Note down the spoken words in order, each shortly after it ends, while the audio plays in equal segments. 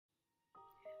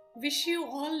Wish you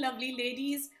all lovely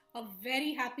ladies a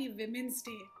very happy Women's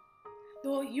Day.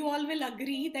 Though you all will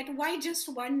agree that why just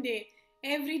one day?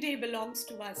 Every day belongs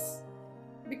to us.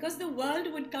 Because the world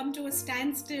would come to a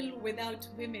standstill without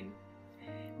women.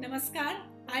 Namaskar,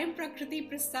 I am Prakriti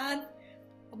Prasad,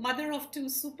 a mother of two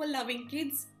super loving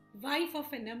kids, wife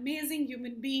of an amazing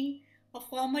human being, a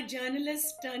former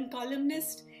journalist turned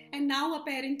columnist, and now a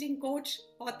parenting coach,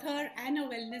 author, and a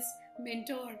wellness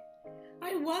mentor.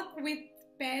 I work with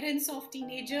parents of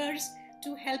teenagers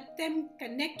to help them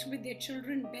connect with their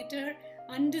children better,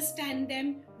 understand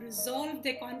them, resolve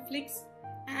their conflicts,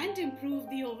 and improve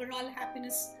the overall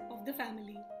happiness of the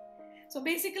family. So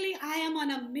basically, I am on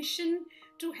a mission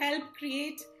to help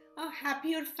create a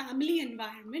happier family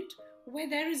environment where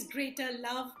there is greater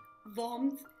love,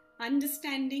 warmth,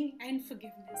 understanding, and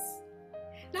forgiveness.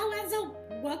 Now, as a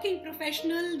working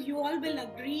professional, you all will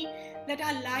agree that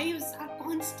our lives are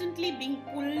constantly being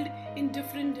pulled in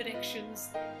different directions.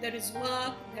 There is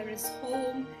work, there is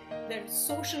home, there is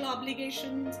social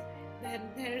obligations, then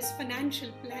there is financial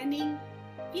planning.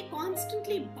 We're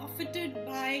constantly buffeted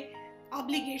by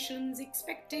obligations,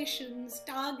 expectations,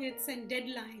 targets, and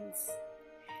deadlines.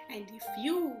 And if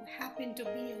you happen to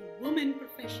be a woman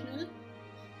professional,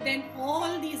 then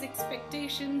all these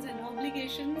expectations and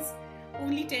obligations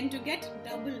only tend to get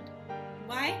doubled.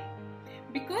 Why?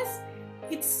 Because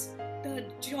it's the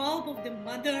job of the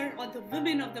mother or the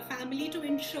women of the family to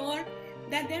ensure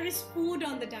that there is food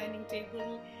on the dining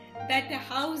table, that the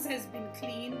house has been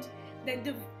cleaned, that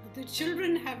the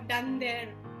children have done their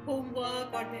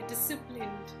homework or they're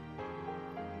disciplined.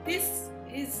 This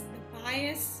is the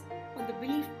bias or the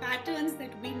belief patterns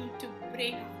that we need to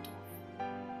break out of.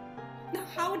 Now,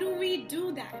 how do we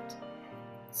do that?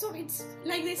 So it's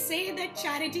like they say that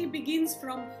charity begins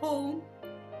from home.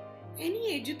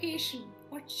 Any education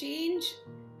or change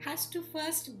has to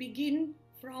first begin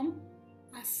from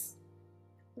us.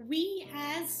 We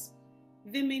as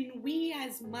women, we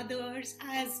as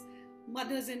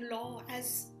mothers-in-law,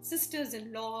 as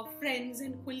sisters-in-law, friends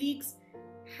and colleagues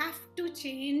have to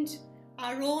change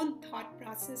our own thought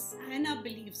process and our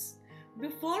beliefs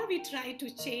before we try to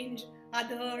change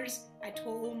others at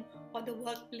home or the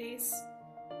workplace.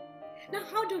 Now,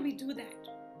 how do we do that?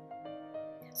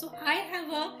 So I have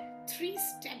a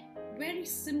 3-step, very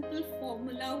simple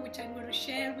formula which I'm going to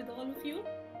share with all of you.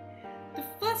 The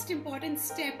first important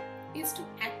step is to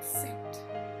accept.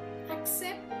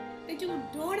 Accept that you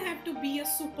don't have to be a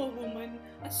superwoman,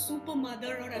 a super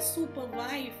mother, or a super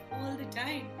wife all the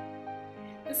time.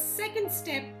 The second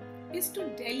step is to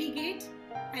delegate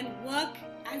and work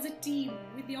as a team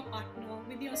with your partner,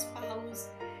 with your spouse,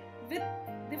 with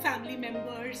the family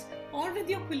members, or with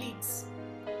your colleagues.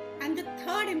 And the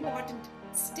third important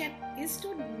step is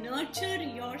to nurture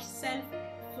yourself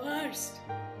first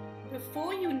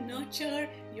before you nurture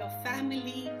your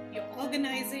family, your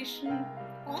organization,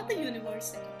 or the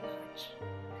universe at large.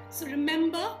 So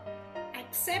remember,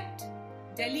 accept,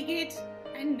 delegate,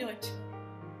 and nurture.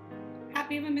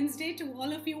 Happy Women's Day to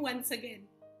all of you once again.